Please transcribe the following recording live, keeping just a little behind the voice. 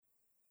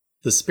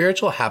The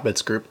Spiritual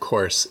Habits Group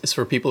course is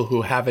for people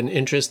who have an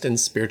interest in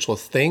spiritual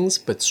things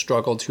but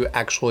struggle to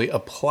actually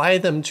apply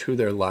them to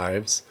their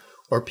lives,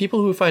 or people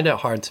who find it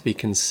hard to be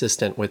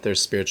consistent with their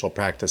spiritual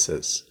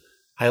practices.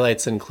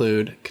 Highlights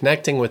include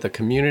connecting with a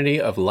community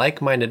of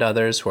like-minded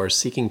others who are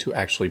seeking to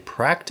actually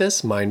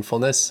practice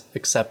mindfulness,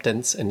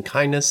 acceptance, and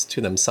kindness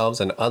to themselves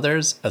and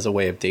others as a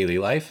way of daily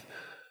life,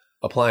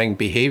 applying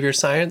behavior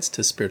science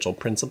to spiritual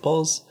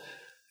principles,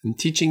 and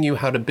teaching you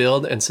how to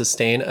build and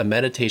sustain a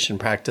meditation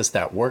practice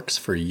that works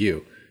for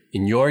you,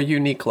 in your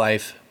unique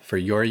life, for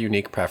your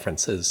unique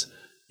preferences.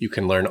 You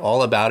can learn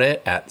all about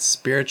it at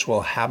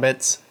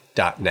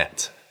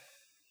spiritualhabits.net.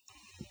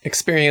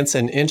 Experience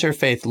an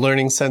interfaith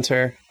learning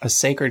center, a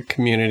sacred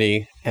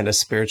community, and a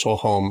spiritual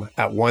home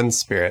at One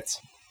Spirit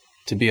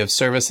to be of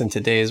service in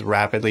today's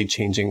rapidly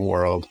changing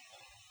world.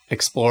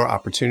 Explore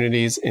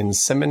opportunities in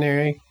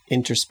seminary,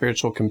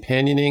 interspiritual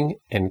companioning,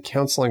 and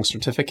counseling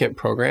certificate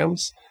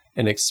programs,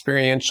 and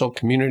experiential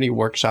community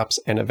workshops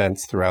and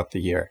events throughout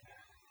the year.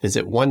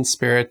 Visit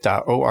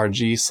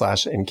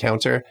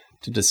onespirit.org/encounter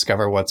to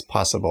discover what's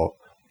possible.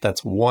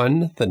 That's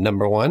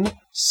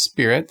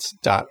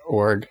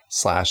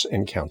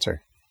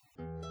spirit.org/encounter.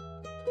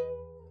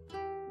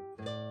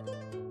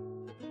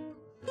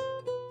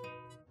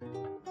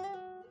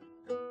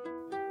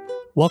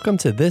 Welcome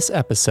to this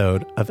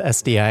episode of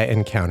SDI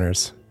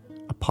Encounters,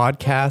 a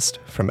podcast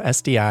from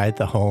SDI,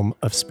 the home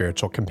of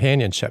spiritual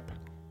companionship.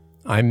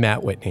 I'm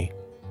Matt Whitney.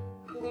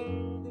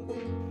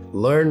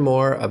 Learn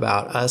more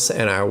about us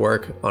and our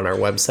work on our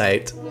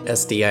website,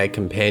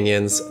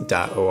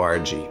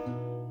 sdicompanions.org.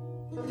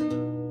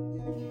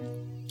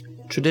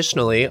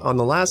 Traditionally, on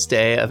the last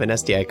day of an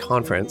SDI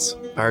conference,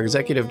 our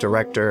executive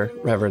director,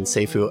 Reverend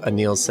Seifu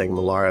Anil Singh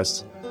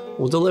Mulares,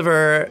 will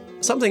deliver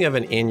something of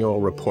an annual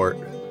report.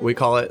 We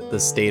call it the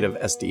State of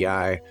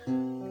SDI,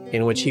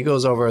 in which he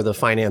goes over the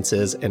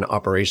finances and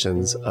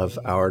operations of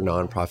our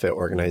nonprofit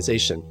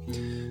organization.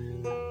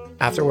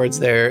 Afterwards,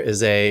 there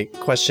is a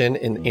question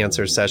and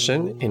answer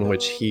session in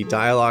which he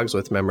dialogues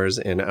with members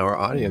in our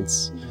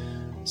audience.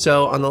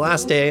 So on the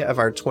last day of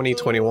our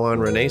 2021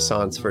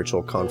 Renaissance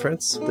virtual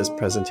conference, this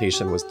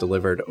presentation was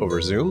delivered over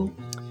Zoom.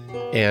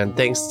 And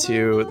thanks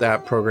to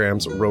that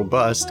program's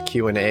robust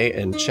Q&A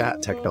and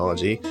chat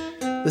technology,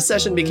 the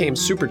session became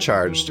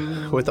supercharged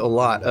with a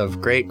lot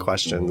of great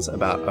questions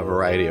about a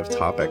variety of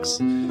topics.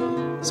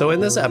 So in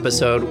this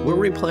episode, we're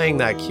replaying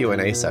that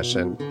Q&A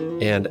session.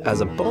 And as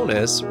a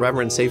bonus,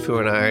 Reverend Seifu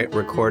and I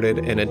recorded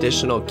an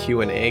additional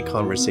Q&A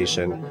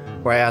conversation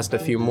where I asked a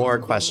few more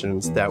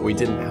questions that we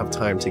didn't have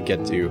time to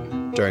get to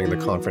during the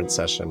conference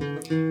session.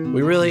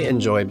 We really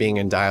enjoy being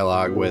in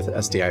dialogue with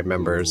SDI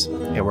members,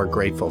 and we're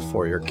grateful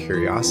for your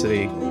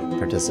curiosity,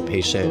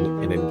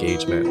 participation, and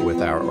engagement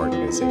with our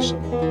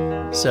organization.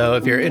 So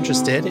if you're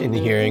interested in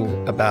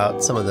hearing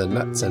about some of the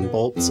nuts and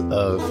bolts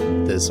of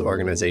this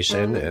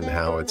organization and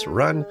how it's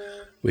run,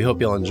 we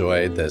hope you'll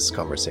enjoy this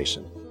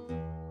conversation.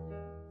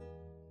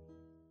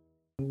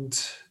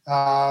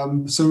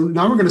 So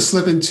now we're going to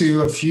slip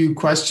into a few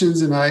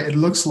questions, and it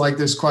looks like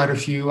there's quite a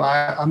few.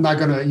 I'm not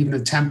going to even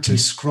attempt to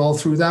scroll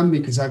through them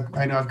because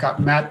I know I've got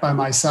Matt by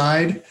my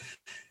side.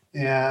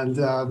 And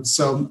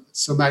so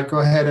Matt, go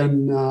ahead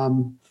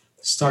and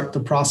start the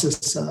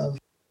process of.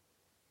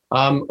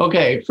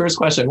 Okay, first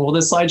question. Will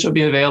this slideshow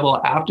be available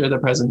after the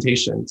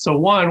presentation? So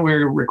one,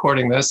 we're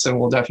recording this and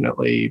we'll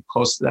definitely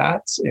post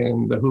that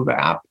in the Whova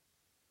app.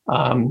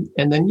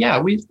 And then,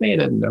 we've made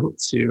a note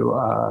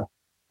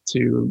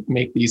to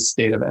make these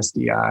State of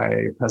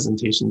SDI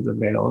presentations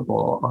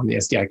available on the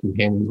SDI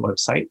Companions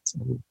website.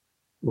 And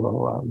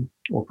we'll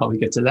probably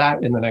get to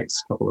that in the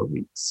next couple of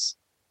weeks.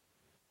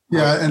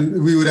 Yeah,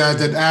 and we would add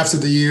that after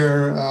the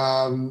year,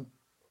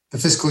 the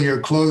fiscal year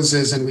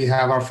closes and we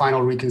have our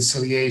final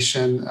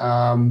reconciliation,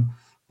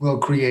 we'll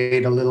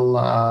create a little,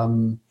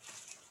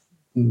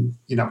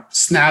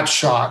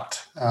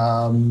 snapshot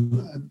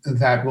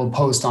that we'll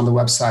post on the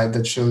website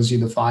that shows you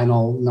the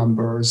final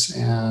numbers.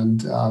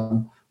 And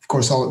of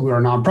course, we're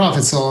a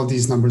nonprofit, so all of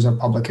these numbers are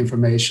public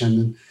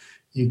information.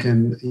 You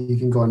can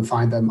go and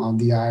find them on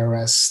the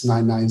IRS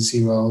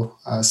 990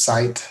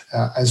 site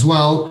as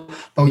well.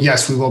 But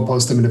yes, we will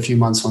post them in a few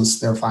months once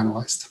they're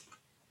finalized.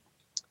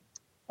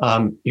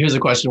 Here's a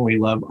question we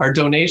love. Are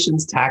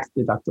donations tax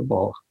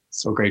deductible?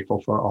 So grateful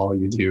for all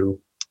you do.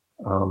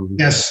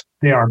 Yes,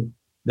 they are.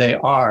 They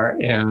are.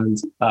 And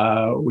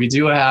we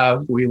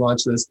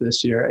launched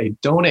this year, a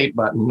donate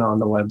button on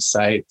the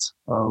website,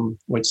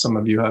 which some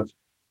of you have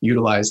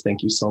utilized.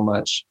 Thank you so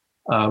much.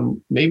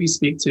 Maybe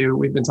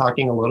we've been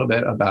talking a little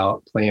bit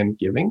about planned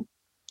giving.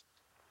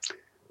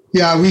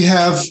 Yeah, we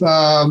have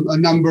a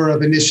number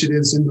of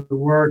initiatives in the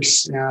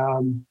works.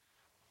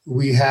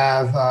 We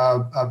have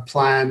a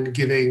planned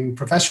giving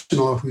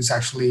professional who's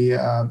actually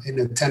in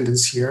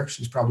attendance here.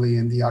 She's probably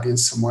in the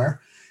audience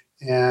somewhere.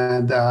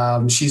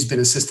 And she's been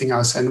assisting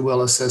us and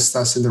will assist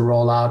us in the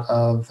rollout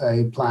of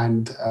a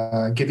planned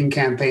giving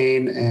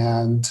campaign.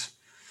 And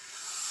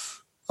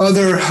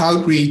other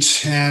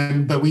outreach,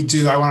 but we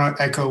do. I want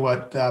to echo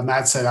what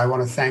Matt said. I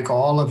want to thank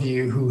all of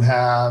you who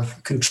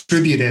have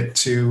contributed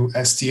to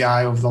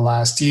SDI over the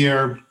last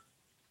year,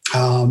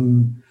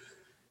 and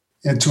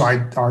to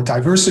our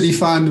diversity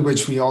fund,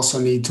 which we also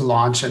need to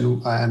launch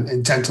and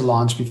intend to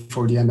launch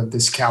before the end of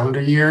this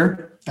calendar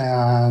year.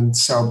 And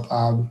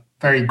so,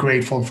 very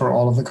grateful for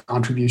all of the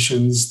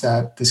contributions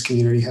that this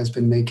community has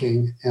been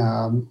making,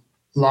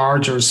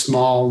 large or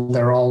small.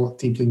 They're all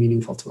deeply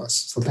meaningful to us.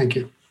 So, thank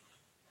you.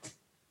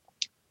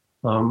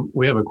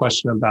 We have a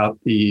question about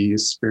the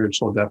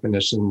spiritual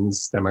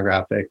definitions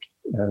demographic,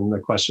 and the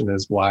question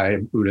is why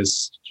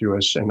Buddhist,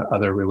 Jewish, and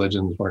other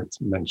religions weren't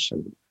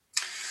mentioned.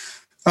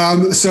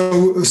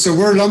 So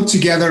we're lumped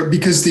together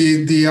because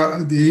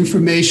the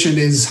information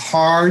is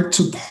hard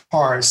to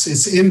parse.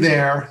 It's in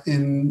there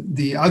in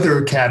the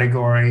other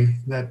category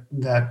that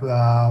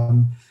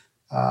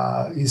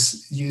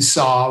you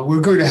saw.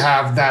 We're going to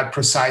have that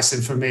precise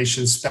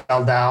information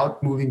spelled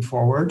out moving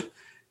forward.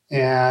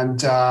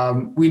 And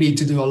we need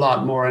to do a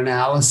lot more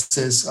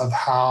analysis of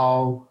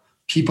how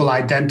people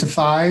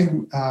identify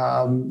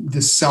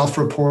this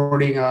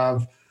self-reporting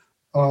of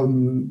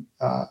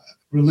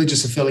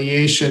religious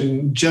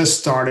affiliation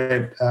just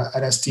started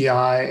at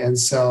SDI. And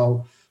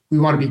so we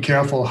want to be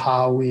careful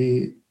how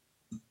we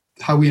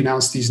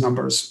announce these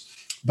numbers.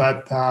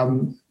 But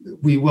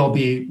we will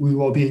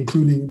be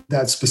including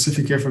that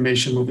specific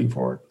information moving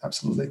forward.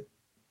 Absolutely.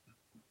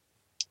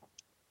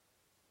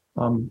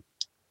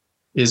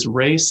 Is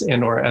race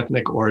and or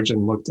ethnic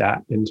origin looked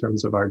at in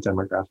terms of our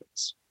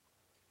demographics?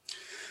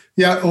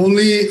 Yeah,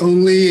 only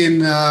in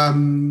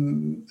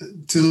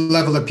to the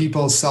level that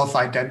people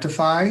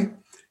self-identify,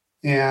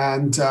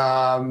 and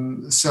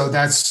so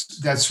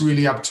that's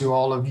really up to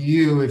all of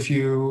you. If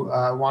you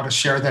want to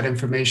share that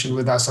information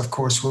with us, of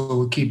course,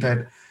 we'll keep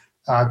it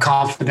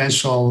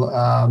confidential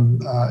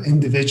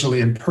individually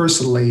and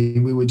personally.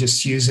 We would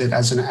just use it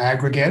as an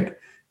aggregate.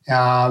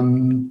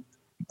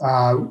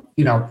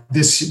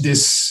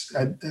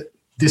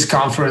 This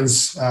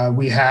conference,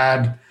 we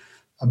had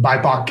a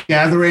BIPOC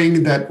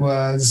gathering that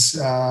was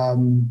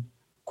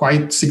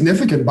quite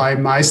significant by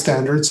my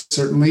standards,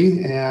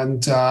 certainly.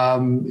 And,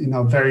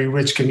 very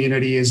rich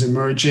community is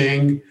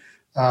emerging.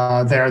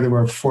 There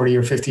were 40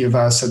 or 50 of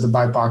us at the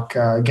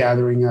BIPOC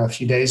gathering a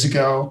few days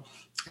ago.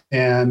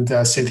 And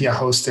Cynthia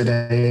hosted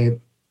a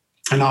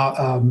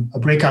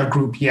breakout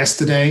group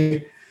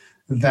yesterday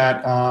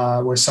that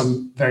where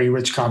some very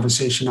rich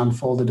conversation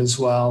unfolded as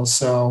well.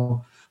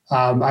 So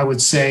I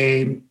would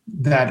say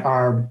that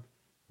our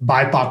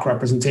BIPOC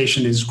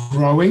representation is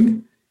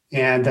growing,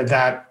 and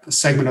that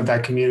segment of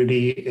that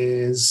community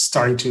is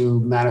starting to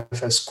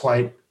manifest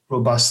quite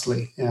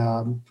robustly.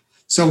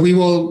 So we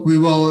will,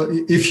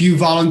 if you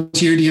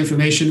volunteer the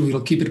information, we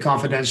will keep it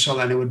confidential,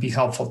 and it would be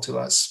helpful to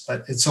us.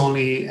 But it's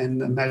only in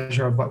the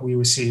measure of what we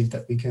receive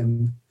that we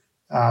can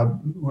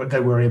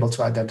that we're able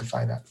to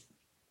identify that.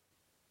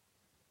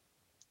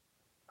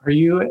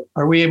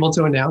 Are we able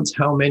to announce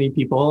how many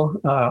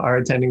people are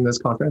attending this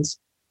conference?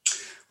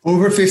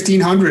 Over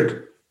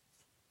 1,500.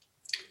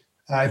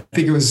 I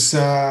think it was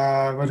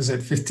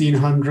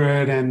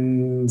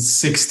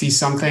 1,560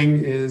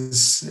 something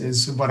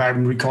is what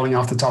I'm recalling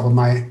off the top of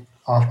my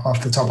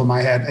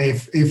head. A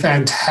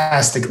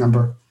fantastic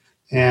number,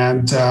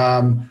 and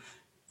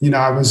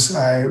I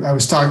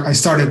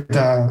started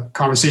the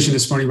conversation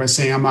this morning by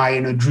saying, "Am I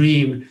in a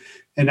dream?"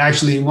 And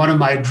actually, in one of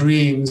my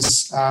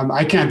dreams,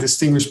 I can't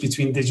distinguish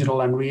between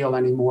digital and real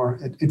anymore.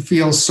 It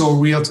feels so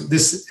real.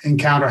 This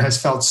encounter has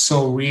felt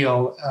so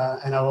real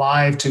and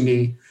alive to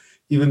me,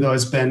 even though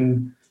it's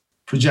been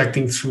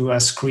projecting through a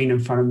screen in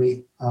front of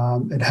me.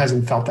 It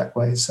hasn't felt that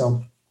way.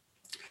 So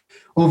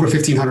over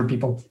 1,500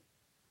 people.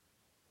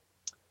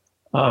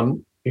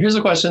 Here's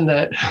a question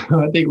that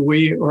I think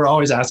we were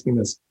always asking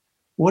this.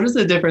 What is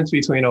the difference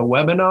between a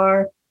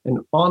webinar,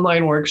 an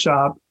online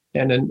workshop,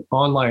 and an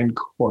online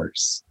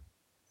course?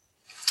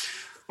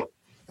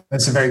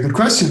 That's a very good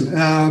question.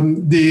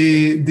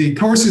 The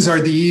courses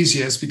are the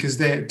easiest because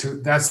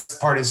that's the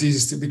part is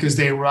easiest because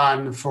they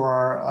run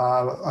for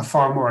a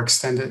far more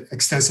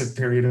extensive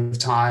period of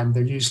time.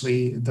 They're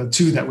usually the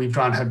two that we've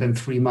run have been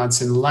 3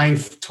 months in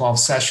length, 12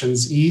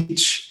 sessions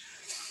each.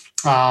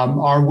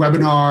 Our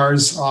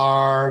webinars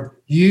are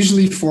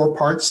usually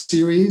 4-part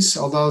series,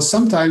 although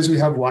sometimes we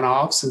have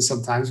one-offs and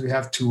sometimes we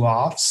have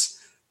two-offs.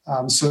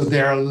 So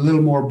they're a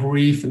little more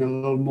brief and a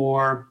little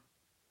more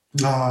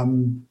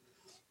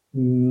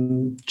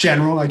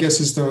general, I guess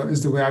is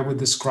the way I would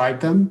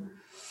describe them.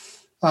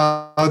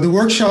 The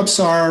workshops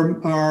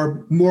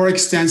are more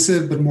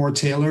extensive but more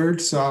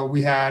tailored. So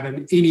we had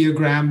an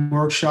Enneagram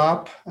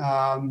workshop.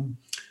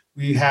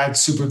 We had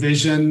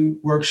supervision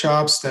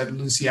workshops that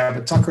Lucy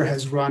Abbott Tucker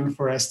has run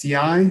for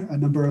SDI a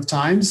number of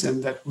times,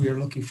 and that we are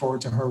looking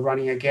forward to her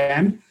running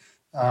again.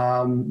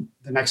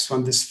 The next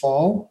one this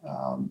fall,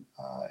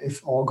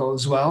 if all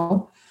goes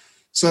well.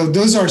 So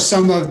those are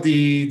some of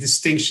the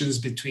distinctions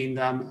between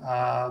them.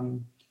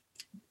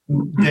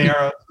 They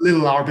are a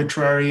little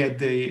arbitrary at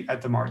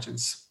the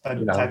margins,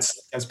 but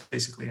that's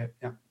basically it.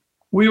 Yeah.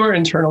 We were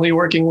internally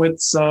working with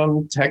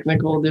some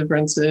technical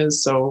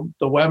differences. So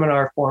the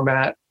webinar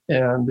format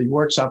and the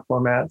workshop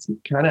formats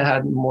kind of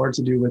had more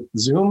to do with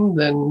Zoom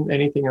than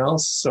anything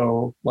else.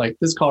 So like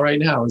this call right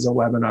now is a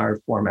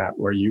webinar format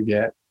where you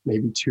get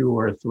maybe 2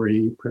 or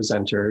 3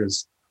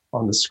 presenters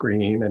on the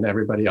screen and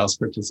everybody else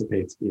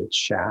participates via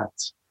chat.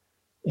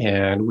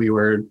 And we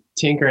were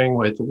tinkering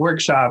with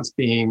workshops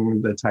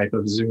being the type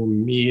of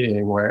Zoom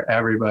meeting where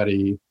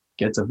everybody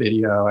gets a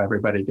video,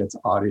 everybody gets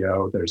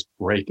audio, there's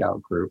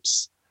breakout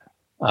groups.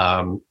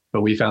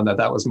 But we found that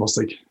that was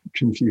mostly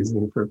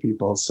confusing for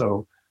people.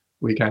 So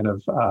we kind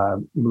of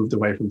moved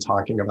away from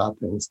talking about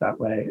things that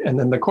way. And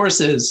then the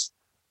courses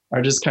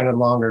are just kind of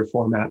longer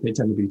format. They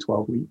tend to be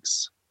 12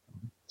 weeks.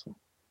 So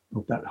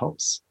hope that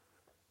helps.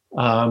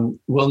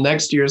 Will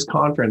next year's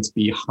conference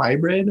be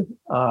hybrid?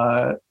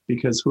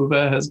 Because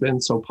Whova has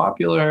been so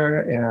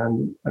popular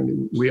and I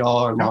mean, we all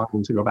are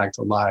longing to go back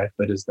to live,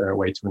 but is there a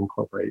way to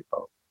incorporate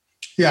both?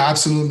 Yeah,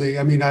 absolutely.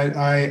 I mean,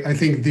 I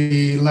think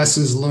the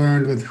lessons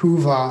learned with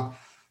Whova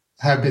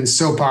have been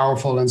so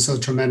powerful and so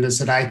tremendous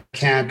that we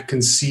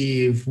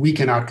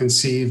cannot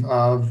conceive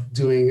of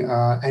doing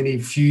any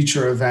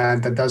future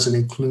event that doesn't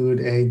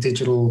include a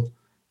digital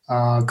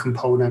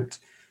component.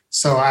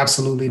 So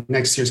absolutely,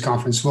 next year's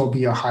conference will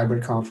be a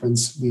hybrid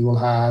conference. We will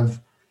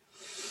have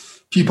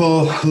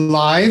people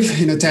live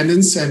in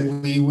attendance,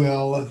 and we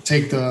will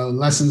take the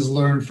lessons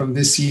learned from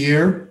this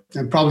year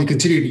and probably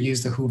continue to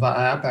use the Whova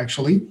app,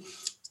 actually,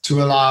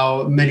 to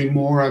allow many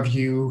more of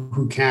you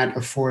who can't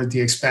afford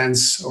the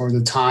expense or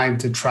the time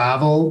to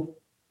travel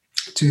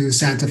to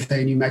Santa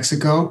Fe, New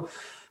Mexico,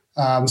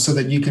 so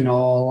that you can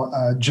all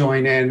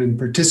join in and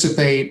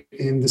participate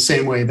in the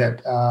same way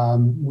that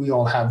we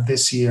all have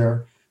this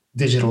year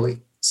digitally.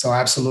 So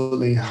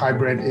absolutely,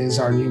 hybrid is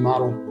our new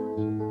model.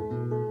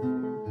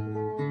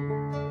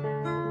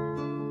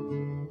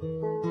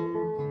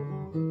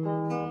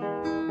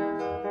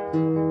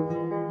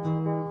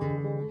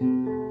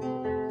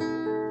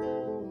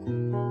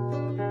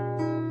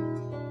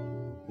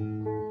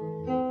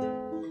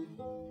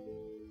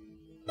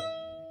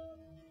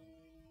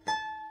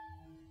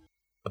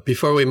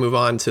 Before we move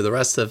on to the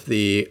rest of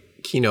the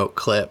keynote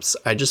clips,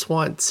 I just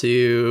want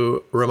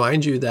to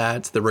remind you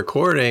that the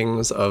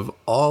recordings of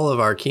all of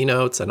our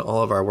keynotes and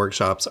all of our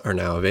workshops are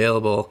now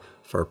available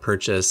for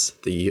purchase.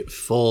 The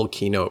full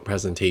keynote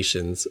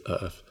presentations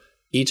of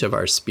each of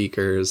our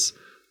speakers,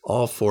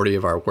 all 40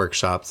 of our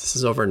workshops. This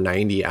is over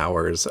 90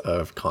 hours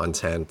of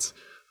content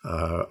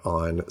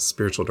on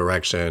spiritual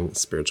direction,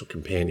 spiritual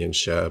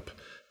companionship.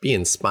 Be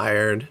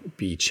inspired,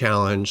 be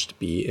challenged,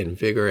 be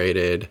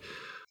invigorated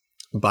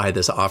by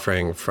this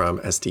offering from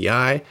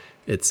SDI.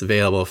 It's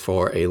available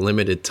for a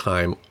limited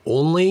time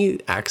only.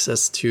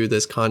 Access to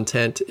this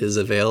content is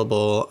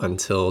available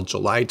until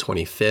July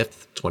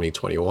 25th,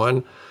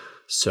 2021.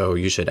 So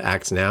you should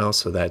act now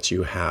so that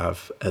you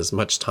have as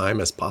much time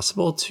as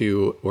possible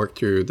to work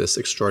through this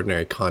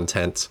extraordinary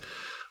content.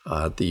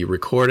 The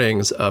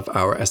recordings of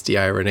our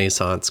SDI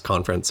Renaissance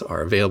conference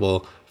are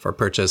available for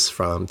purchase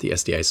from the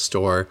SDI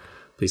store.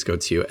 Please go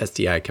to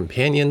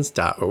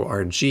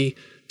sdicompanions.org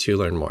to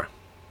learn more.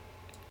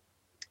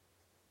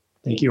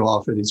 Thank you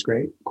all for these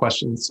great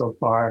questions so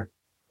far.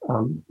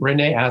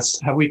 Renee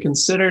asks, have we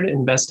considered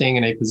investing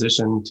in a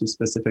position to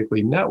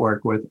specifically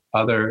network with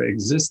other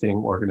existing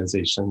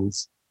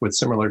organizations with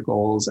similar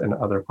goals in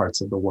other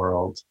parts of the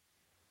world?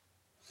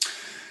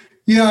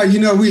 Yeah,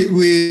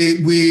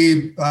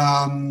 we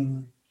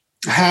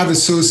have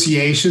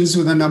associations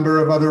with a number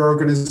of other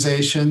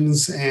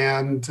organizations,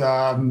 and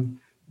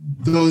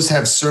those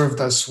have served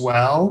us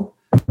well.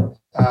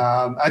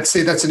 I'd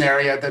say that's an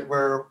area that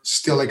we're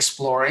still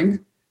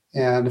exploring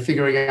and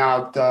figuring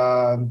out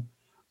the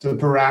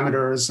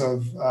parameters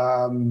of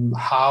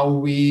how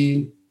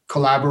we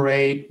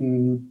collaborate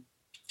and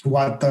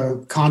what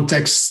the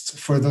context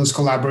for those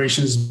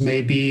collaborations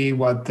may be,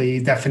 what the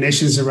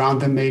definitions around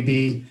them may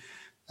be.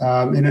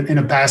 In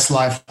a past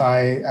life,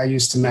 I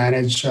used to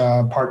manage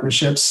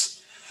partnerships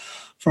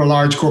for a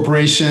large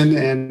corporation,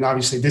 and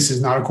obviously this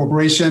is not a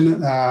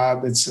corporation.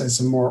 It's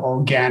a more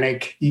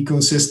organic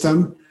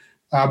ecosystem.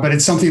 But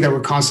it's something that we're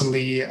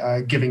constantly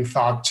giving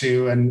thought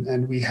to,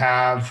 and we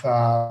have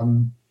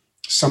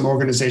some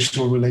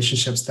organizational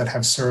relationships that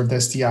have served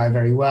SDI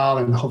very well,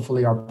 and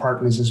hopefully our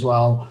partners as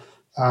well.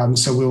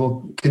 So we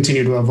will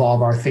continue to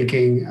evolve our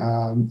thinking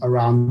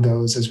around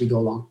those as we go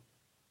along.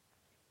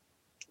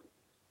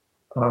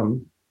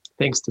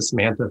 Thanks to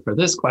Samantha for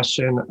this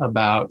question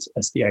about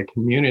SDI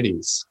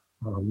communities.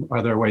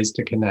 Are there ways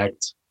to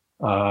connect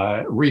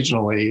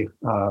regionally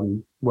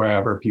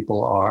wherever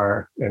people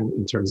are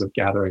in terms of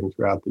gathering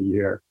throughout the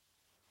year?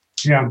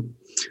 Yeah.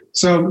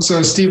 So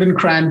Stephen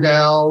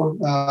Crandell,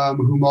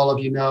 whom all of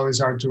you know,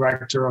 is our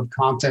Director of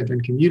Content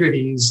and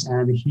Communities,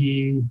 and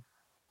he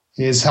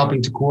is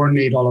helping to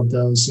coordinate all of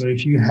those. So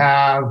if you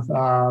have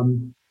a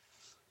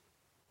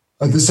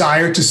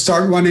desire to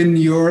start one in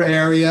your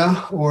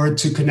area or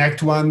to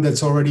connect one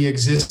that's already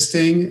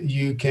existing,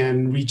 you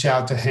can reach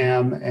out to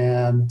him,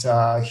 and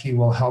he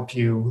will help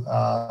you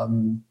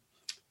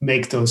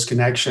make those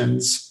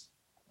connections.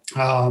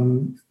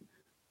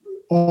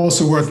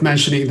 Also worth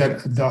mentioning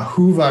that the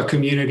Whova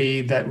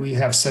community that we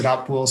have set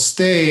up will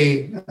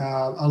stay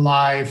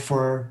alive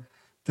for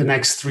the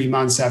next 3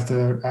 months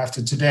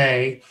after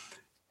today,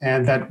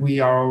 and that we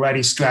are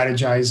already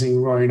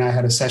strategizing. Rory and I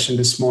had a session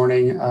this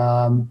morning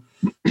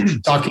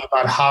talking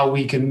about how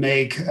we can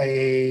make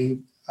a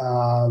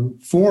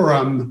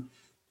forum.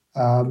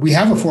 We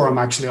have a forum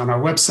actually on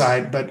our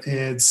website, but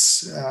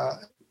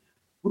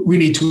we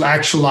need to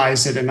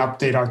actualize it and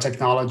update our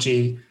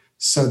technology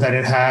so that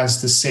it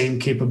has the same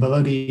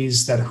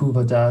capabilities that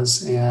Whova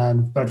does.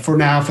 But for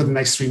now, for the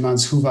next 3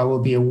 months, Whova will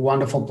be a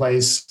wonderful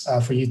place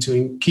for you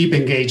to keep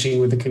engaging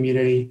with the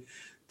community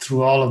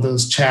through all of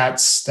those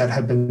chats that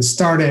have been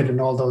started and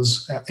all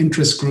those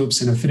interest groups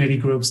and affinity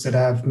groups that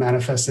have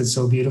manifested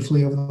so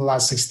beautifully over the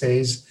last 6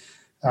 days.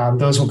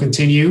 Those will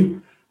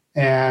continue,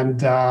 and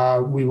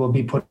we will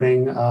be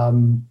putting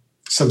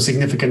some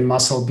significant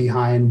muscle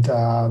behind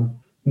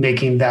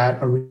making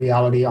that a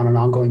reality on an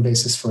ongoing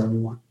basis for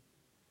everyone.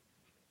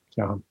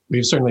 Yeah,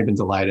 we've certainly been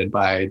delighted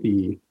by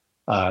the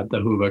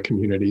Whova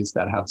communities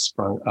that have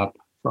sprung up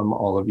from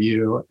all of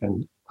you.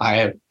 And I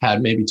have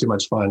had maybe too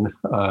much fun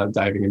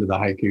diving into the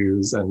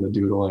haikus and the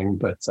doodling,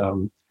 but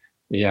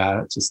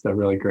yeah, just a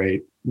really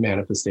great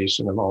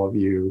manifestation of all of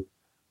you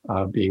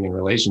being in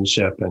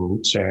relationship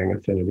and sharing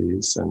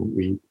affinities. And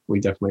we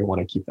definitely want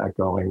to keep that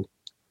going.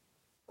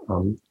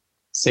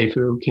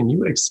 Seifu, can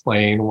you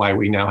explain why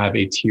we now have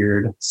a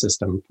tiered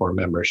system for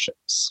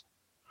memberships?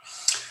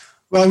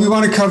 Well, we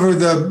want to cover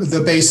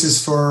the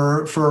basis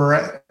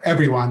for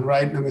everyone,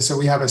 right? So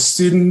we have a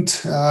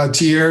student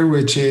tier,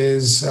 which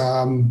is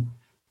our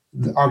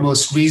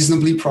most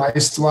reasonably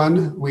priced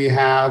one. We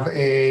have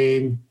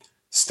a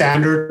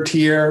standard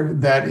tier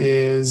that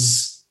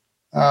is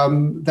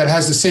that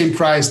has the same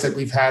price that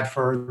we've had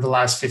for the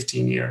last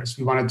 15 years.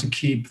 We wanted to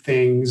keep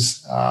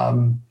things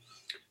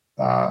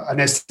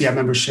an STI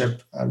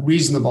membership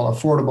reasonable,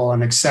 affordable,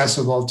 and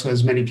accessible to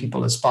as many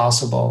people as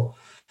possible.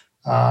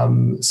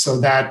 So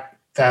that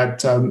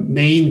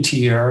main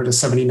tier, the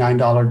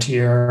 $79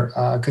 tier,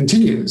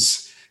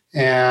 continues.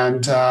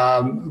 And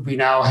we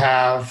now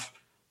have,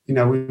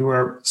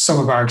 some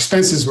of our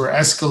expenses were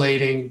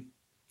escalating,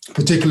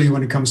 particularly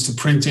when it comes to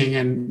printing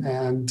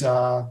and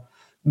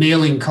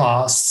mailing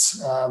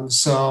costs.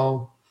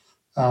 So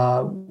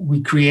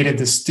we created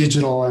this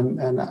digital,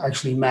 and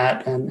actually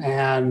Matt and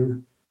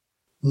Anne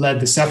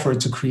led this effort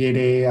to create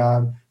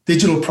a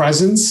digital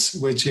presence,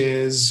 which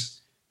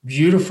is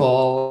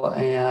beautiful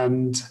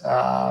and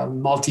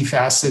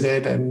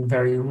multifaceted and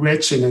very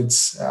rich in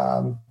its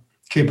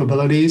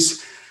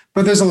capabilities.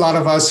 But there's a lot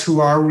of us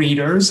who are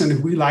readers,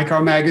 and we like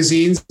our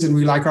magazines, and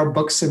we like our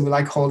books, and we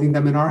like holding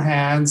them in our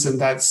hands, and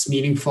that's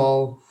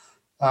meaningful,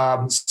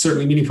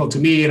 certainly meaningful to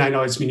me, and I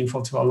know it's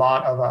meaningful to a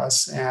lot of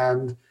us.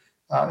 And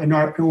in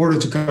order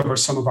to cover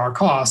some of our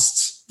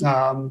costs,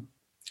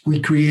 we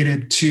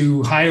created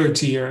 2 higher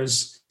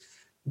tiers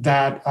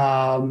that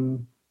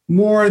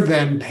more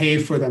than pay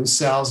for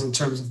themselves in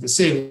terms of the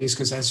savings,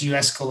 because as you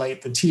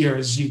escalate the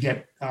tiers, you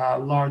get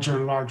larger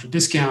and larger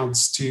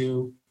discounts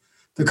to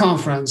the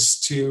conference,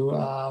 to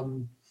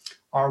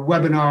our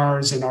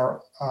webinars and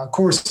our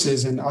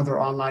courses and other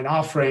online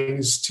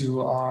offerings,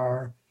 to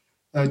our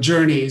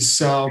journeys.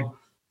 So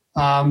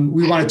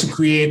we wanted to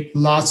create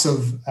lots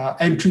of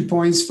entry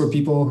points for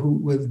people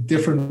with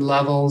different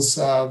levels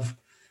of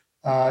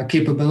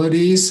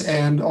capabilities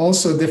and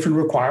also different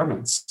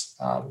requirements.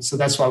 So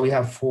that's why we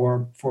have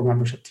four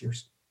membership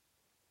tiers.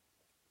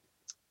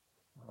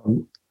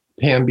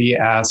 Pam B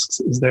asks,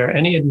 is there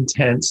any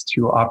intent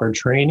to offer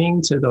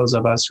training to those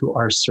of us who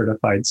are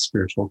certified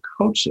spiritual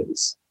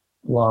coaches,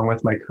 along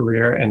with my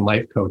career and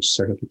life coach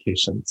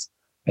certifications?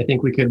 I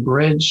think we could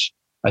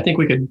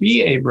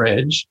be a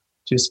bridge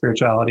to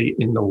spirituality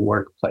in the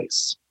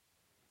workplace.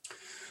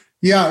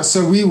 Yeah,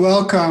 so we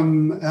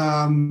welcome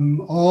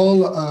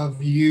all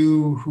of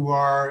you who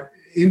are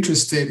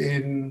interested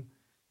in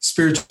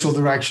spiritual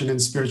direction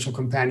and spiritual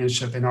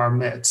companionship in our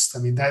midst. I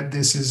mean,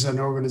 this is an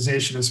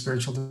organization of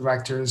spiritual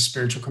directors,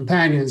 spiritual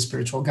companions,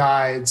 spiritual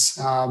guides,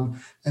 and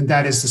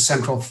that is the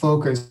central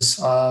focus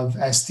of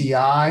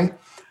SDI.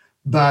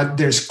 But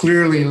there's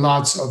clearly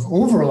lots of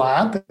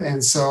overlap.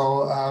 And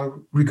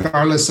so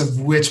regardless of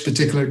which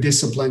particular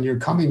discipline you're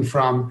coming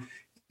from,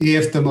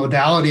 if the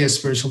modality of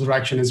spiritual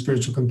direction and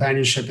spiritual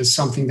companionship is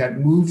something that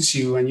moves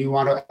you and you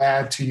want to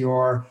add to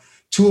your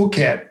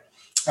toolkit,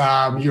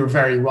 you're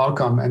very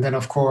welcome. And then,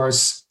 of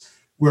course,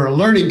 we're a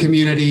learning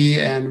community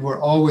and we're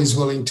always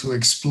willing to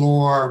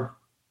explore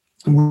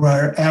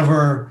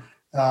wherever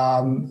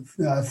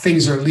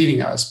things are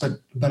leading us.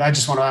 But I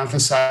just want to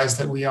emphasize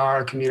that we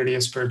are a community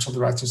of spiritual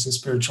directors and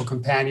spiritual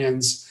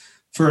companions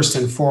first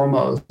and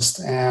foremost.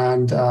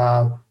 And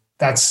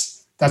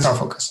that's our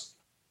focus.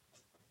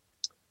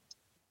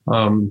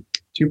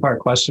 Two-part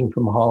question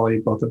from Holly,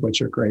 both of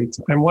which are great.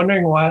 I'm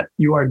wondering what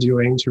you are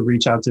doing to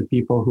reach out to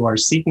people who are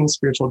seeking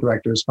spiritual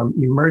directors from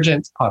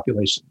emergent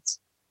populations,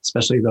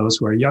 especially those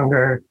who are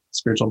younger,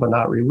 spiritual but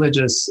not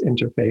religious,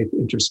 interfaith,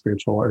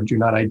 interspiritual, or do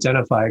not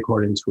identify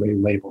according to a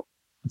label.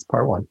 That's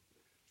part one.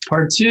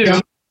 Part two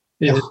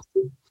Yeah. is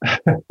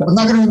I'm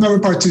not going to remember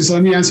part two, so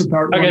let me answer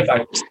part one. okay.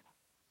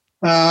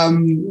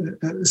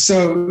 Fine.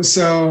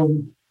 So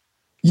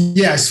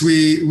yes,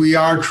 we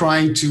are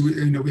trying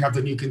to, we have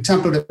the new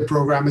contemplative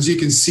program. As you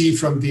can see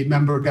from the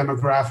member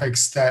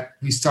demographics that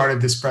we started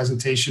this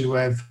presentation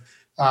with,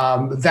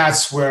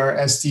 that's where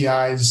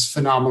SDI's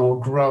phenomenal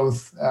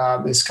growth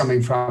is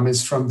coming from,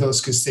 is from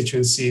those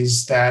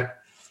constituencies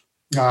that,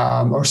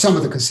 or some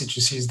of the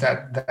constituencies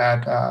that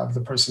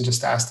the person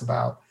just asked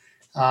about.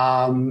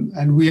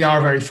 And we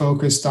are very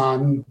focused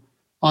on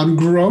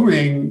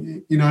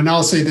growing, and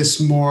I'll say this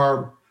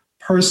more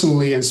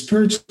personally and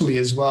spiritually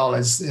as well,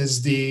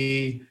 is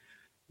the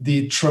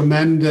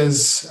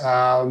tremendous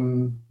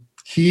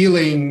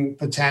healing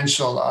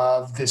potential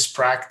of this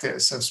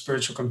practice of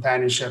spiritual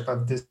companionship,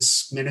 of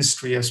this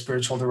ministry of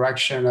spiritual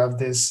direction, of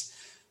this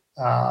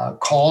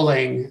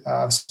calling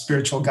of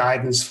spiritual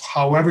guidance,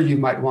 however you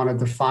might want to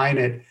define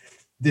it.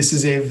 This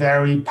is a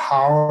very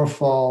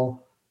powerful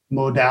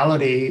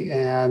modality,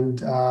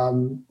 and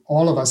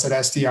all of us at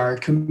SDI are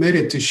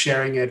committed to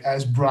sharing it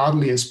as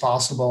broadly as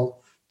possible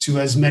to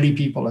as many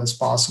people as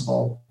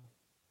possible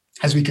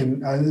as we can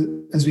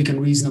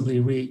reasonably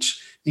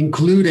reach,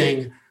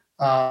 including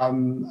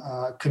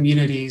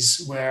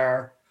communities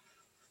where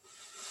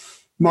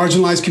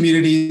marginalized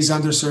communities,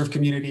 underserved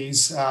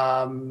communities,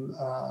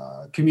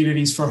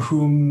 communities for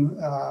whom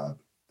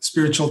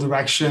spiritual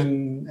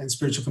direction and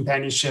spiritual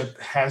companionship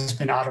has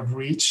been out of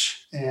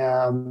reach.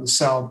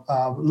 So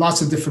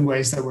lots of different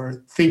ways that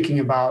we're thinking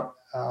about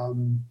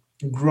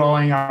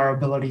growing our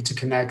ability to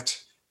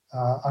connect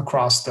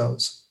across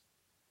those.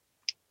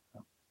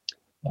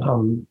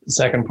 The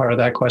second part of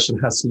that question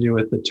has to do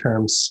with the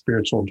term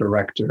spiritual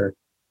director.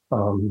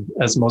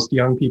 As most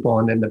young people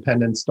and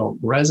independents don't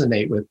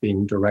resonate with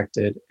being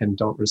directed and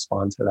don't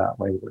respond to that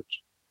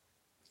language.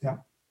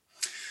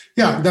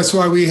 Yeah, that's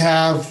why we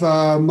have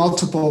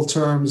multiple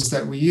terms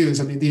that we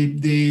use. I mean,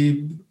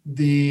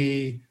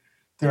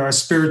 there are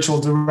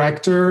spiritual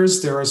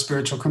directors, there are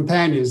spiritual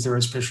companions, there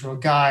are spiritual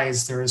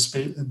guides,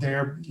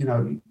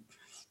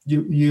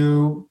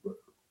 you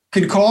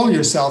can call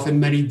yourself in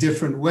many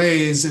different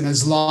ways, and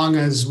as long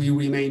as we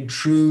remain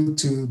true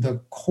to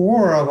the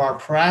core of our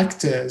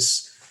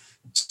practice,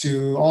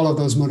 to all of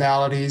those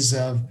modalities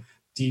of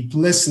deep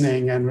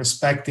listening and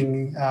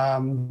respecting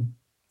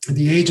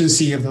the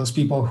agency of those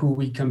people who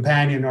we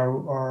companion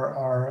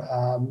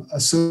or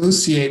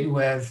associate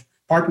with,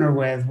 partner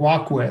with,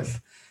 walk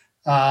with.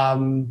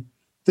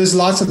 There's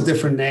lots of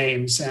different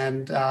names,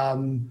 and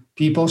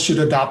people should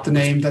adopt the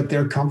name that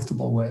they're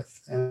comfortable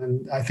with.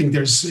 And I think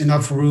there's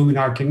enough room in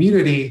our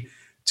community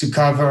to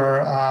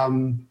cover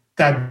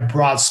that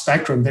broad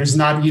spectrum. There's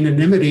not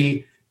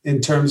unanimity in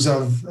terms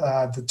of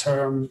the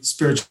term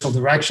spiritual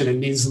direction. It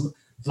means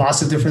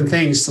lots of different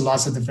things to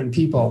lots of different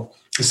people.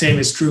 The same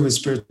is true with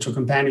spiritual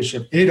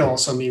companionship. It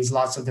also means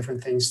lots of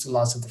different things to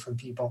lots of different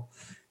people.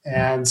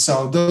 And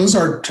so those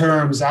are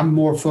terms. I'm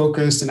more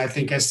focused, and I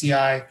think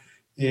SDI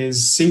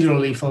is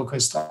singularly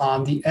focused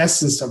on the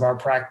essence of our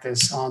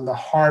practice, on the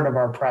heart of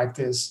our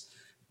practice,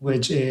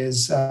 which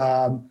is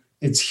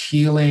its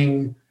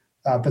healing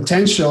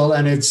potential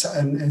and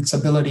its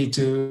ability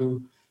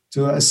to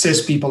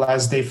assist people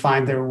as they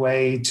find their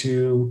way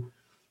to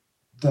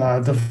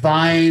the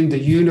divine, the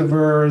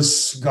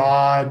universe,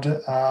 God,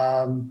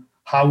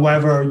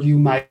 however you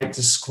might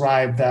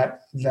describe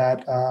that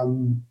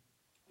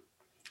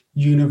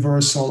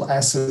universal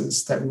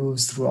essence that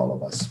moves through all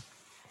of us.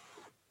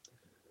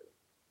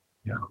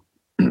 Yeah.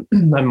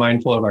 I'm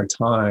mindful of our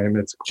time.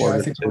 It's quarter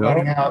I think to. we're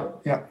running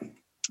out. Yeah.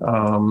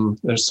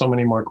 There's so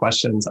many more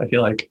questions. I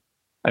feel like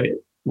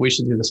we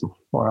should do this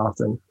more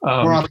often.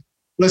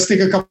 Let's take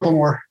a couple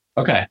more.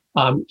 Okay.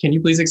 Can you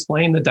please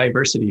explain the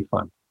Diversity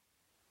Fund?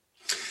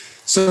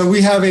 So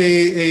we have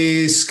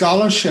a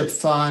scholarship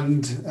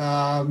fund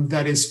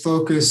that is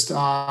focused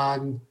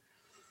on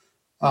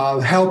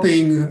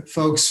helping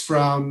folks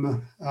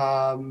from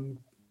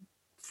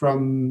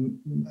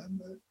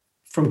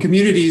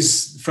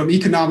communities, from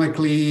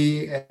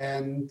economically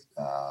and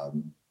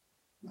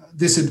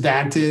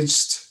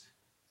disadvantaged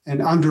and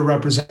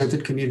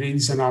underrepresented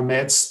communities in our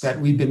midst that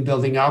we've been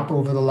building up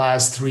over the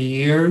last 3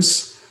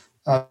 years.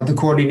 The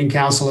Coordinating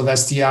Council of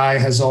SDI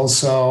has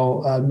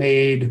also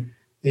made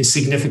a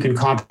significant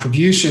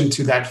contribution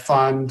to that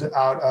fund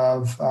out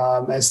of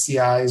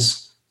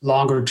SDI's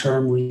longer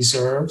term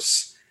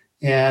reserves.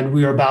 And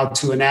we are about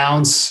to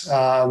announce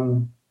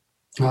that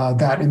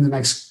in the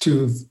next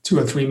two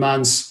or 3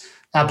 months,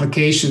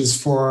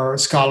 applications for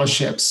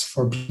scholarships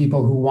for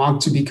people who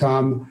want to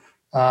become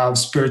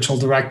spiritual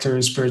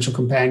directors, spiritual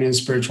companions,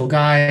 spiritual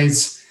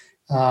guides.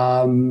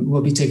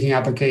 We'll be taking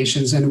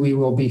applications, and we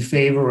will be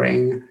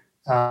favoring.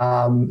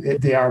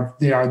 They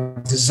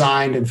are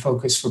designed and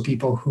focused for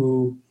people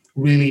who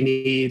really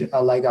need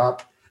a leg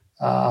up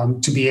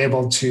to be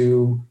able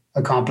to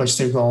accomplish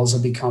their goals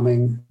of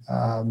becoming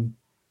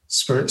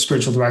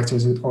spiritual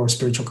directors or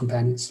spiritual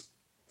companions.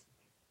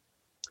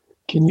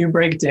 Can you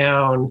break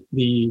down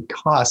the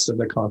cost of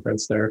the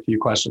conference? There are a few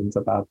questions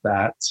about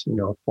that.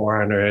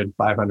 $400,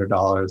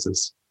 $500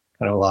 is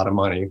kind of a lot of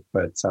money,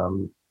 but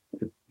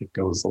it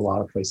goes a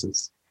lot of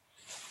places.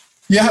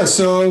 Yeah,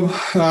 so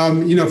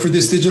for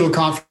this digital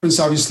conference,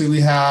 obviously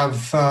we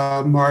have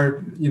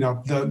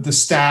the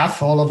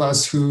staff, all of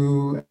us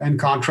and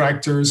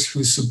contractors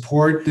who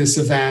support this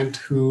event,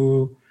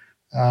 who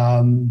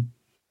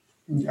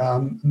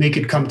make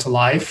it come to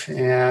life,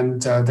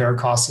 and there are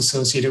costs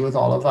associated with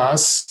all of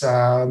us.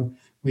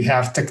 We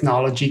have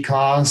technology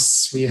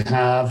costs, we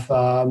have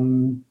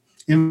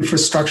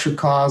infrastructure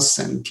costs,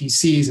 and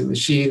PCs and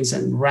machines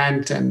and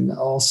rent and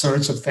all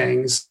sorts of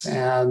things,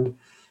 and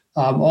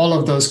all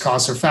of those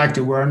costs are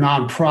factored. We're a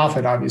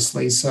nonprofit,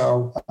 obviously,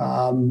 so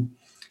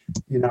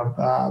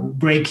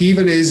break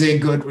even is a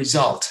good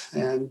result,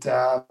 and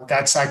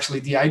that's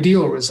actually the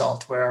ideal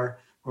result, where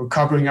we're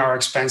covering our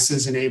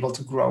expenses and able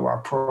to grow our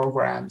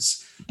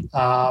programs.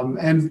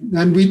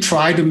 And we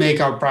try to make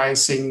our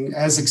pricing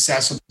as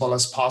accessible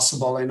as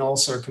possible in all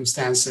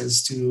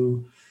circumstances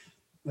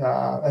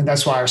and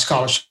that's why our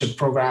scholarship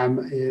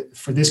program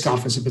for this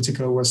conference in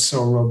particular was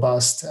so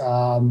robust.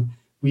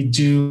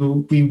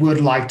 We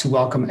would like to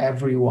welcome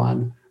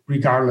everyone,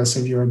 regardless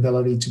of your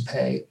ability to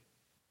pay.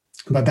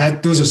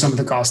 But those are some of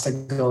the costs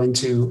that go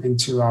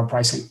into our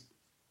pricing.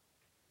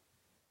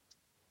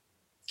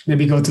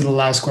 Maybe go to the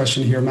last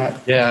question here,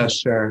 Matt. Yeah,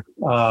 sure.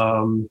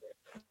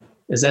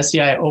 Is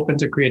SDI open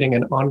to creating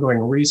an ongoing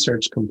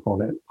research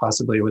component,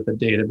 possibly with a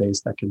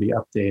database that can be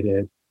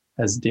updated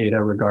as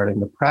data regarding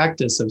the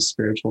practice of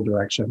spiritual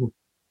direction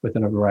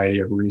within a variety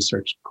of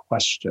research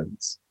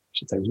questions? I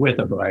should say with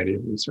a variety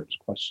of research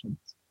questions.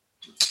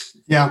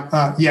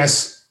 Yeah,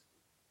 yes.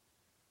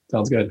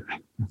 Sounds good.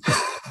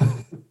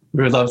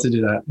 We would love to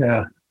do that.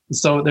 Yeah.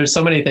 So there's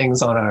so many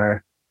things on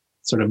our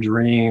sort of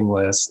dream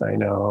list, I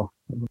know.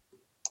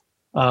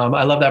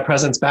 I love that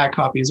Presence back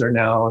copies are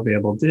now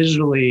available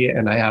digitally,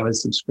 and I have a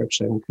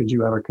subscription. Could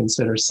you ever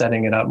consider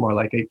setting it up more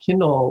like a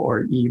Kindle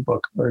or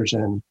ebook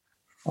version,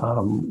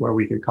 where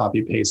we could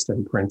copy, paste,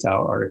 and print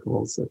out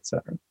articles,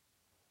 etc.?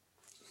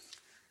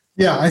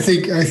 Yeah, I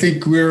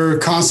think we're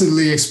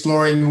constantly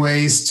exploring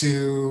ways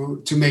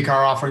to make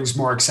our offerings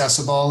more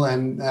accessible.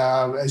 And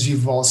as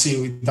you've all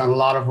seen, we've done a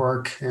lot of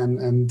work,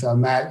 and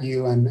Matt,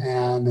 you and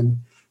Anne, and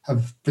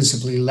have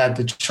principally led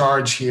the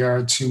charge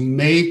here to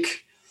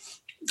make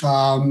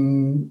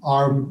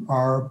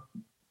our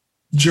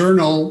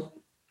journal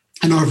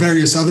and our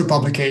various other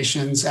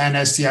publications and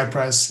SDI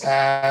Press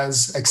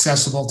as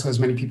accessible to as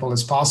many people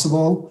as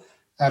possible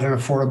at an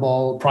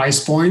affordable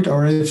price point,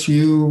 or if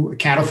you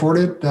can't afford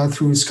it,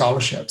 through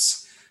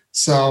scholarships.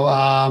 So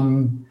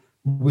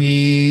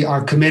we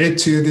are committed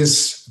to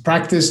this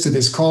practice, to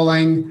this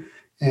calling,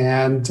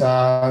 and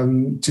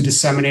to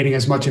disseminating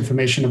as much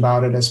information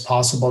about it as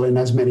possible in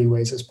as many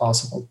ways as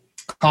possible,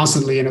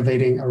 constantly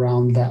innovating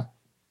around that.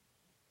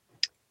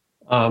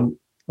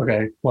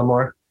 Okay, one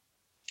more.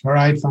 All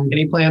right, fine.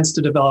 Any plans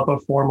to develop a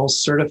formal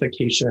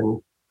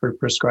certification for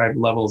prescribed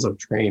levels of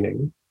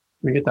training?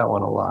 We get that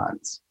one a lot.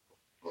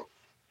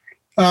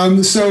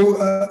 So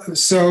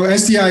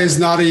SDI is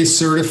not a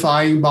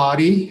certifying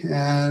body.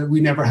 We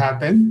never have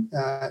been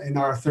in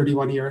our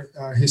 31-year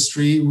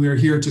history. We're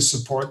here to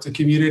support the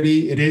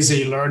community. It is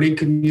a learning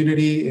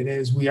community.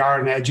 We are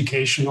an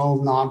educational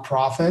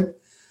nonprofit.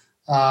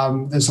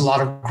 There's a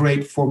lot of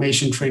great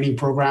formation training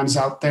programs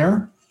out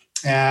there,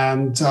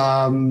 and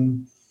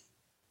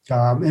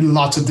in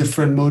lots of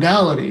different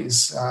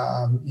modalities.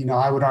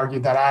 I would argue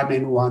that I'm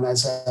in one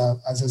as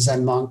a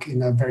Zen monk,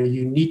 in a very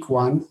unique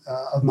one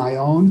of my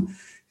own.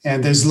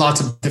 And there's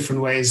lots of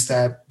different ways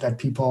that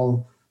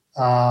people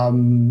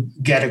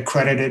get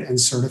accredited and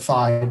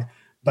certified.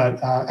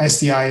 But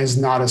SDI is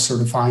not a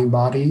certifying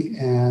body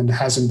and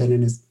hasn't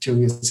been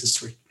during its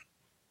history.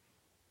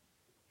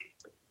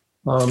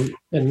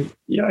 And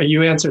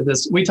you answered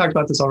this. We talked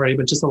about this already,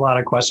 but just a lot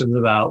of questions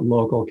about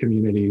local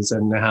communities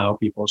and how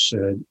people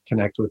should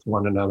connect with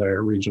one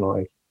another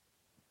regionally.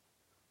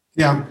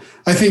 Yeah,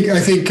 I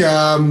think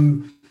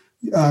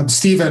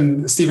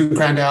Stephen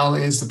Crandall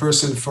is the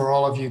person for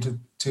all of you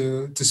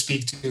to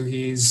speak to.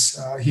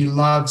 He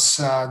loves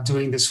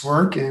doing this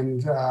work,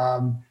 and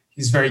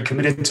he's very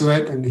committed to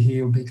it, and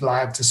he'll be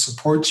glad to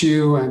support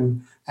you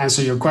and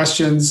answer your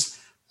questions.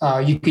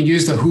 You can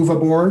use the Whova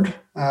board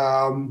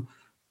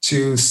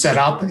to set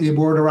up a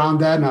board around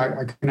that. And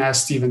I can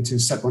ask Stephen to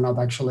set one up,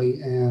 actually.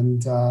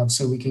 And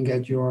so we can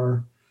get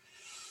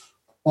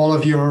all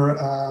of your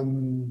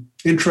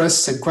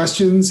interests and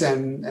questions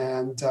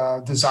and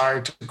desire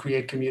to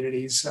create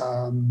communities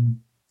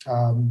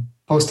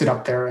posted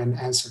up there and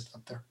answered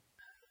up there.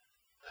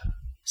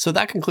 So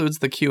that concludes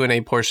the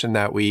Q&A portion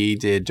that we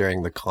did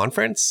during the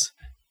conference.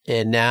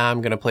 And now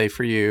I'm going to play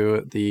for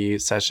you the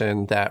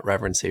session that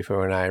Reverend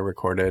Seifu and I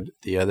recorded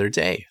the other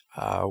day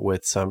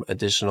with some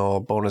additional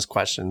bonus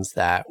questions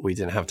that we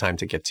didn't have time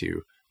to get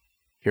to.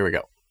 Here we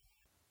go.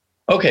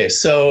 Okay,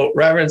 so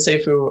Reverend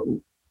Seifu,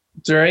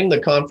 during the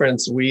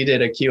conference, we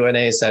did a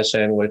Q&A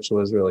session, which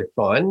was really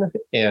fun,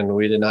 and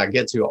we did not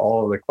get to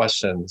all of the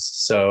questions.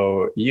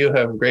 So you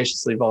have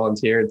graciously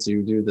volunteered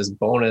to do this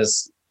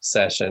bonus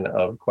session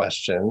of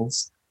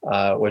questions.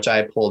 which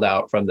I pulled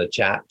out from the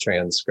chat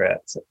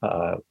transcript.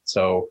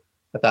 So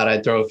I thought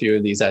I'd throw a few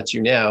of these at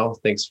you now.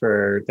 Thanks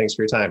for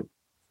your time.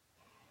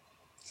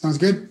 Sounds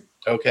good.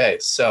 Okay,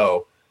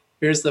 so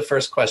here's the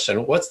first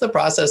question. What's the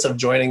process of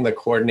joining the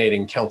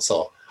coordinating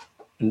council?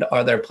 And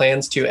are there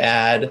plans to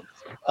add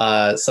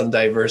some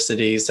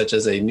diversity, such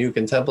as a new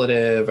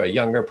contemplative, a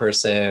younger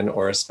person,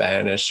 or a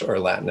Spanish or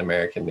Latin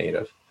American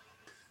native?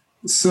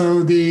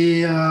 So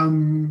the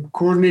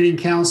coordinating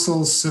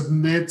council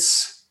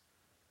submits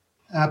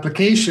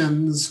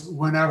applications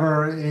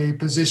whenever a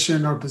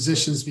position or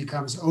positions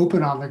becomes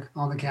open on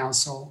the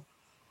council.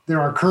 There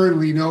are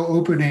currently no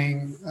open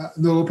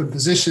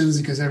positions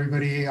because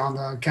everybody on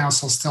the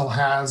council still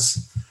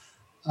has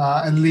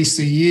at least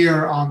a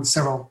year on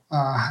several,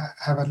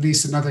 have at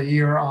least another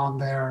year on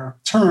their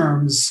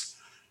terms.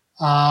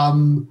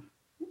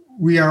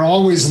 We are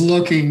always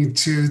looking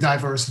to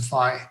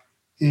diversify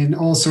in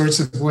all sorts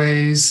of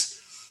ways,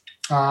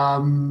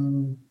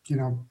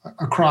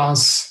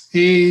 across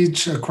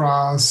age,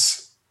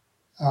 across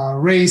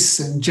race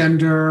and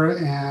gender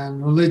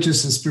and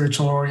religious and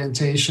spiritual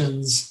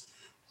orientations.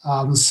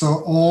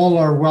 So all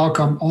are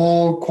welcome,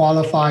 all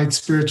qualified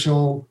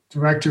spiritual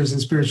directors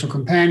and spiritual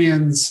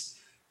companions.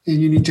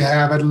 And you need to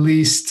have at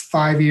least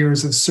 5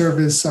 years of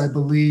service, I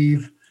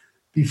believe,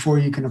 before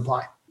you can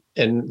apply.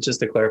 And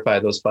just to clarify,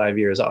 those 5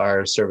 years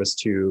are service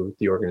to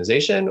the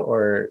organization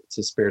or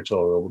to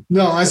spiritual?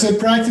 No, I said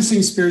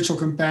practicing spiritual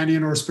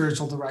companion or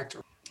spiritual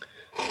director.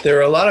 There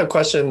are a lot of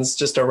questions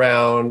just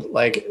around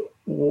like,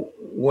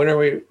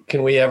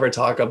 can we ever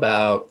talk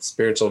about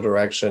spiritual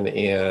direction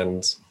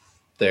and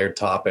their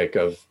topic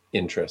of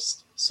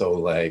interest? So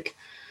like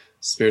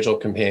spiritual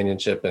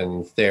companionship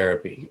and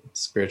therapy,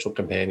 spiritual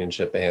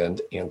companionship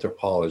and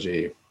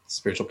anthropology,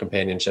 spiritual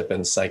companionship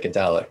and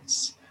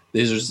psychedelics.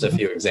 These are just a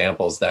few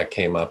examples that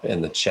came up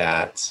in the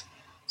chat.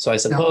 So I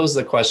suppose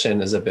the question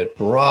is a bit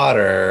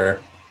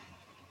broader,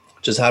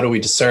 just how do we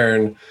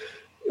discern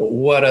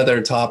what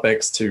other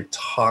topics to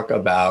talk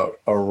about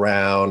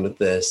around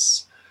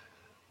this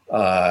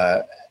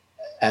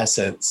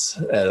essence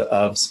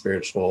of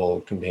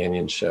spiritual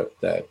companionship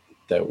that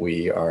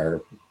we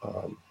are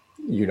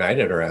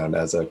united around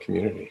as a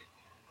community?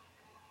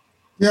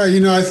 Yeah,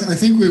 I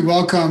think we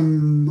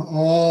welcome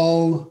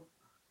all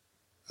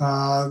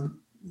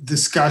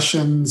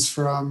discussions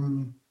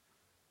from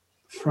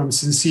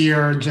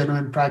sincere,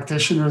 genuine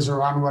practitioners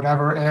around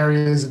whatever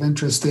areas of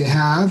interest they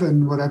have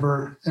and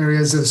whatever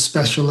areas of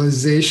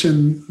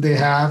specialization they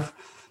have.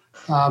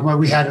 What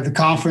we had at the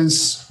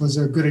conference was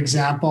a good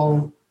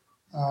example.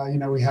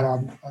 We had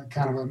a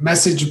kind of a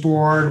message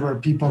board where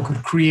people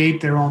could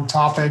create their own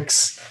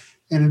topics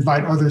and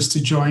invite others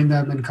to join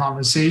them in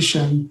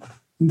conversation.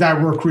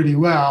 That worked really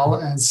well.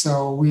 And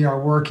so we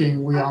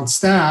on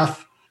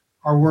staff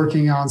are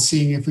working on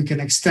seeing if we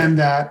can extend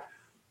that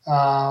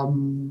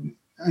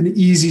an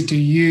easy to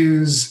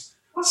use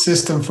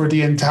system for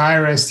the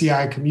entire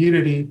SDI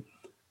community,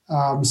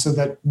 so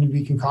that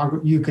we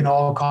can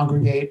all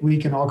congregate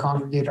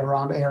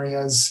around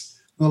areas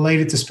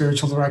related to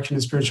spiritual direction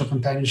and spiritual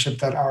companionship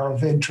that are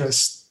of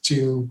interest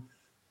to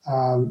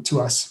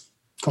us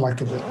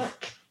collectively.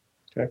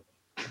 Okay,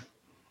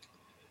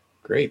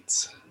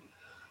 great.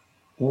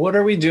 What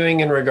are we doing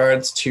in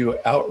regards to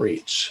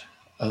outreach?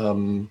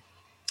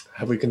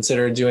 Have we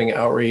considered doing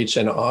outreach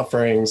and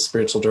offering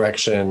spiritual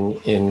direction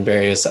in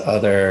various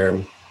other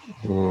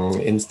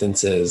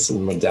instances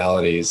and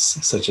modalities,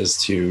 such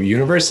as to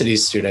university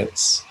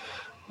students,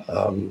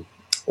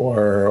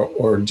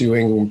 or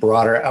doing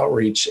broader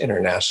outreach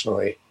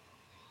internationally?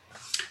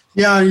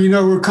 Yeah,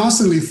 we're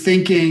constantly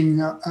thinking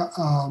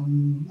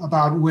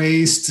about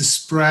ways to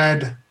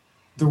spread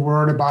the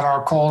word about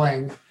our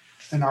calling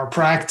and our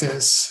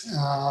practice.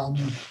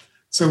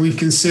 So we've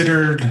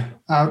considered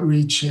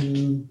outreach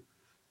in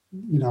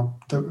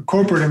the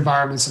corporate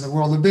environments in the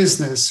world of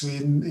business.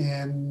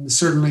 And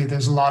certainly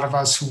there's a lot of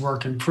us who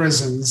work in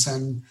prisons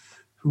and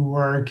who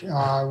work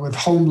with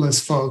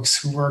homeless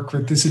folks, who work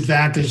with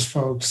disadvantaged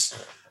folks,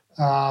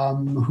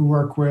 who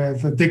work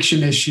with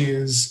addiction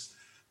issues.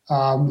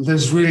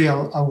 There's really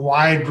a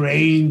wide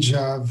range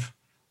of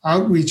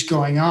outreach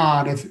going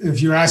on.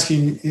 If you're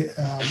asking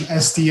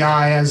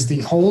SDI as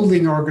the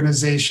holding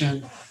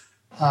organization,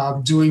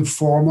 doing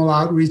formal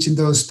outreach in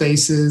those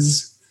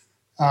spaces,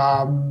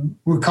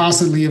 we're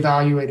constantly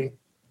evaluating.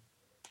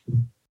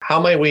 How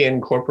might we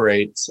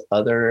incorporate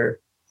other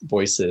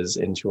voices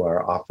into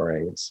our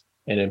offerings?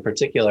 And in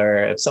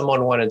particular, if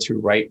someone wanted to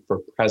write for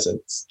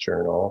Presence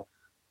Journal,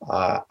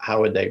 how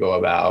would they go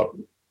about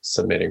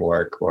submitting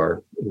work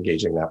or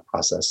engaging that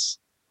process?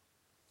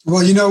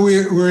 Well,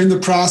 we're in the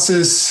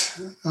process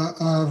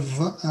of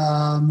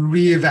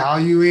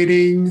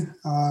reevaluating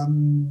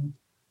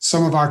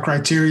some of our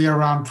criteria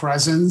around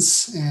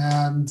presence,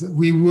 and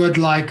we would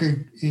like a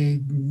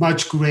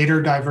much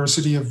greater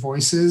diversity of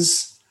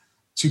voices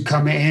to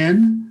come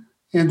in.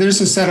 And there's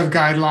a set of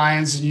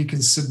guidelines, and you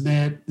can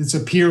submit. It's a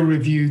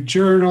peer-reviewed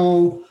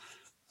journal.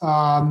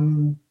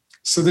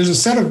 So there's a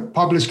set of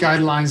published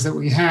guidelines that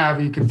we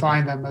have. You can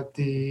find them at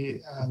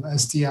the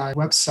SDI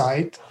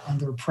website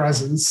under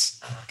presence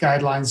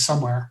guidelines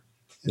somewhere.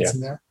 It's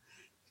in there.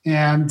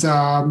 And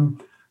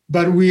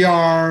but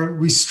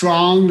we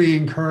strongly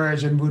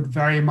encourage and would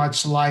very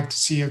much like to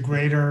see a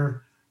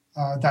greater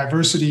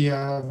diversity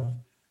of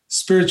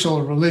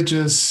spiritual,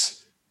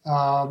 religious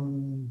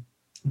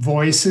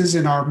voices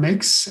in our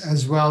mix,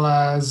 as well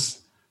as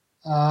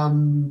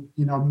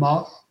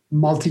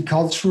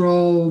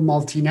multicultural,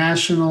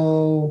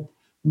 multinational,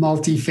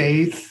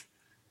 multi-faith.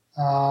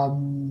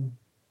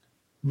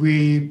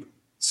 We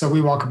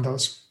welcome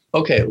those.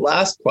 Okay,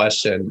 last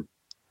question.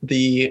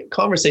 The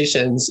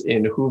conversations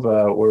in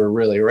Whova were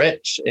really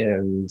rich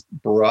and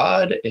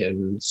broad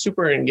and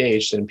super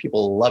engaged, and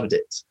people loved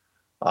it.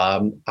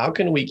 How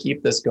can we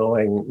keep this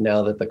going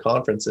now that the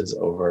conference is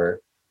over?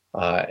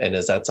 And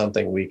is that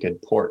something we could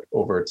port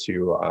over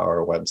to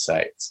our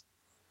websites?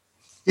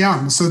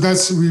 Yeah, so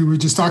we were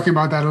just talking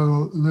about that a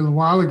little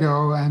while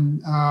ago,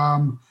 and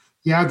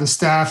the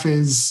staff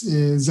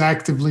is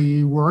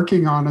actively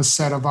working on a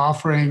set of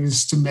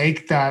offerings to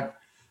make that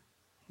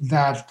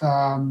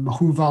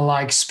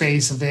Whova-like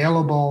space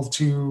available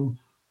to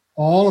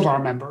all of our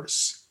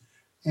members,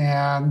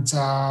 and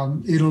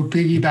it'll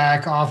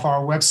piggyback off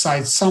our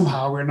website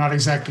somehow. We're not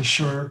exactly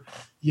sure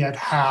yet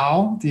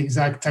how, the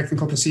exact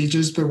technical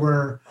procedures, but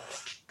we're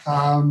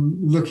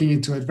looking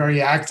into it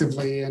very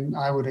actively, and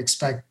I would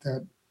expect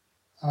that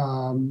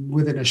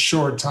within a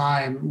short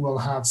time, we'll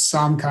have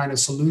some kind of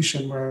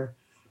solution where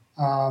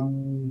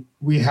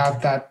we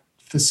have that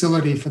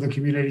facility for the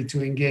community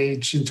to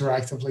engage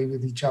interactively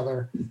with each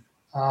other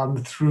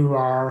through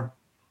our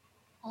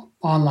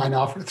online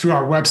offer, through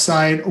our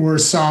website, or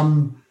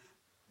some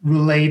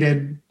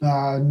related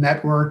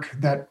network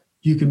that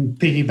you can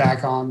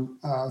piggyback on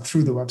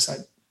through the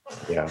website.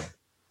 Yeah.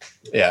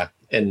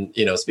 And,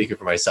 speaking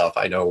for myself,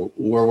 I know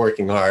we're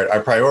working hard.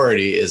 Our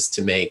priority is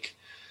to make,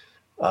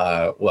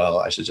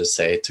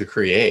 to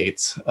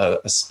create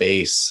a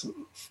space,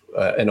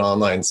 an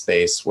online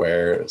space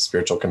where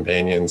spiritual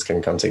companions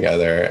can come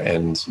together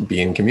and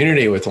be in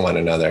community with one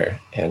another.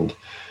 And,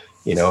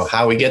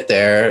 how we get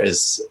there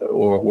is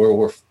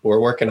we're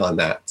working on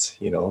that.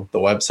 The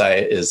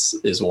website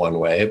is one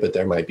way, but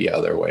there might be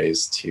other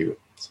ways too.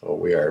 So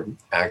we are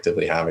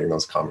actively having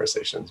those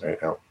conversations right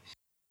now.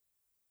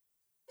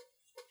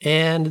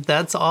 And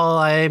that's all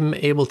I'm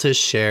able to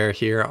share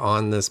here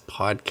on this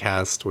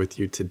podcast with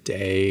you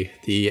today.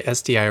 The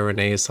SDI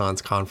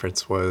Renaissance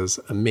Conference was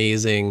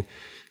amazing.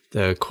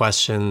 The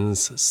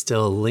questions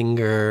still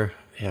linger,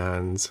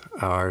 and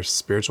our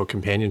spiritual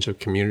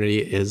companionship community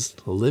is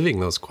living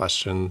those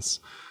questions.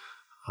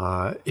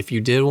 If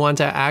you did want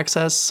to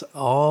access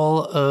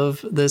all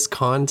of this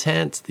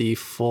content, the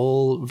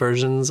full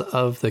versions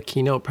of the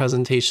keynote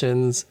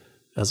presentations,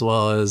 as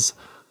well as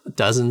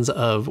dozens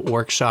of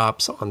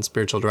workshops on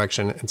spiritual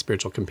direction and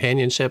spiritual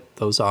companionship,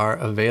 those are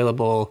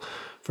available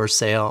for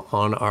sale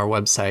on our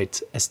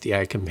website,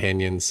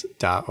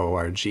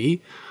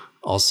 sdicompanions.org.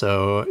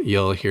 Also,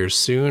 you'll hear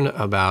soon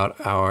about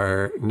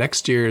our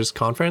next year's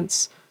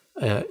conference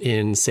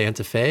in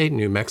Santa Fe,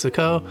 New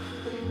Mexico,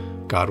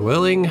 God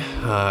willing,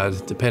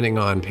 depending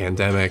on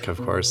pandemic,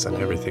 of course, and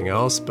everything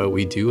else. But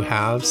we do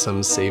have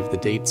some save the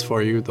dates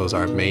for you. Those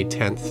are May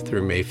 10th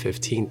through May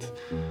 15th.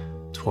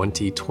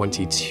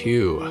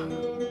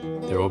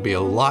 2022. There will be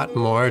a lot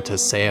more to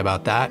say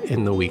about that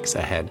in the weeks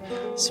ahead,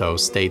 so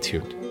stay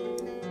tuned.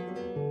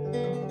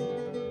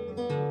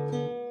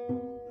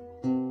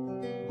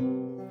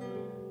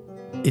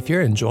 If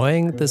you're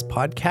enjoying this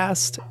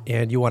podcast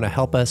and you want to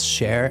help us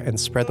share and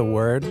spread the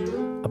word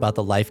about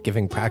the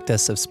life-giving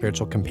practice of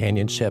spiritual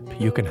companionship,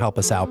 you can help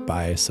us out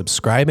by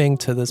subscribing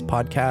to this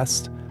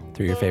podcast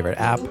through your favorite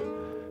app.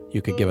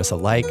 You could give us a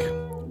like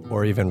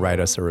or even write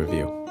us a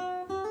review.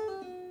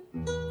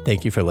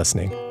 Thank you for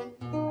listening.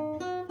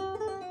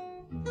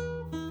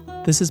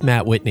 This is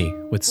Matt Whitney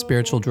with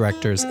Spiritual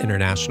Directors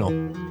International.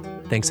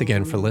 Thanks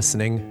again for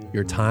listening.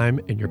 Your time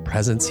and your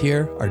presence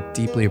here are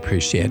deeply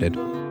appreciated.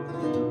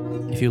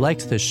 If you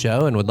liked this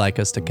show and would like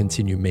us to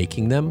continue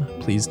making them,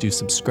 please do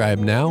subscribe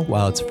now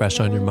while it's fresh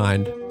on your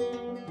mind.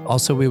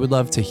 Also, we would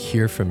love to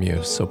hear from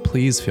you, so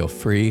please feel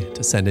free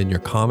to send in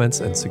your comments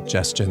and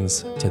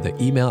suggestions to the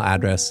email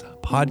address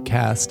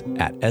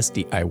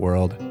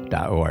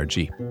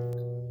podcast@sdiworld.org.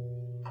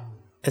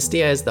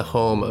 SDI is the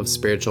home of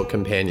spiritual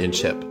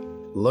companionship.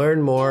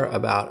 Learn more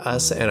about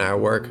us and our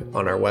work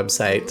on our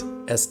website,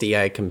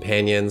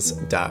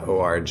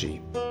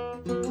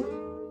 sdicompanions.org.